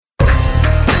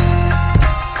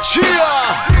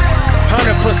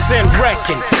100%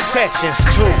 wrecking sessions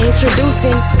too.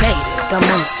 Introducing Gator, the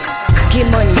Monsta. Get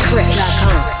money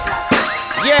fresh.com.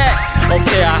 Yeah,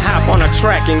 okay, I hop on a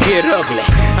track and get ugly.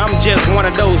 I'm just one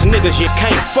of those niggas you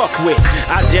can't fuck with.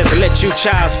 I just let you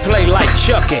childs play like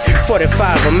Chucky.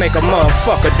 45 will make a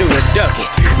motherfucker do the ducky.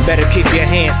 Better keep your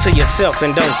hands to yourself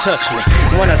and don't touch me.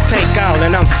 Wanna take all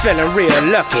and I'm feeling real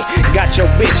lucky. Got your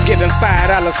bitch giving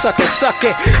 $5 suck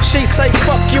it. She say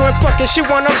fuck you and fuck it, she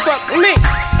wanna fuck me.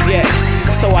 Yeah,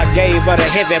 so I gave her the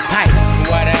heavy pipe.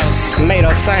 What else? Made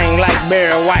her sing like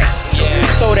Barry White.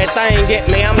 Throw that thing at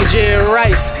me, I'm Jerry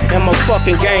Rice. And my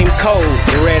fucking game cold,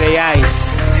 ready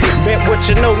ice. Bet what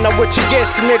you know, not what you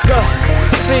guess, nigga.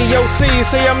 COC,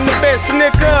 say I'm the best,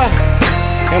 nigga.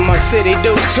 And my city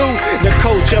do too. The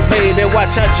culture, baby,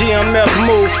 watch how GMF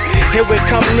move. Here we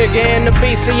come, nigga, and the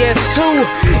BCS too.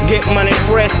 Get money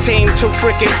fresh, team too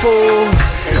freaking full.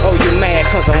 Oh, you mad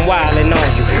cause I'm wildin' on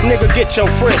you. Nigga, get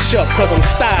your fresh up cause I'm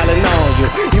styling on you.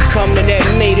 You coming at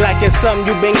me like it's something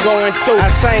you been going through. I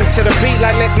sang to the beat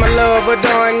like let my love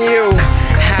adorn you.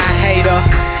 Hi hater,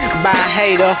 bye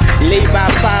hater. Leave out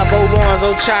 501s,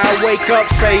 oh child, wake up.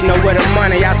 Say no where the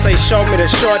money, I say show me the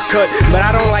shortcut. But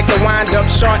I don't like the wind up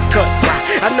shortcut.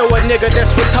 I know a nigga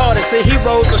that's retarded, say he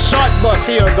rode the short bus.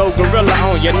 He'll go gorilla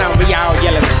on you, now we all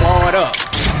yelling squad up.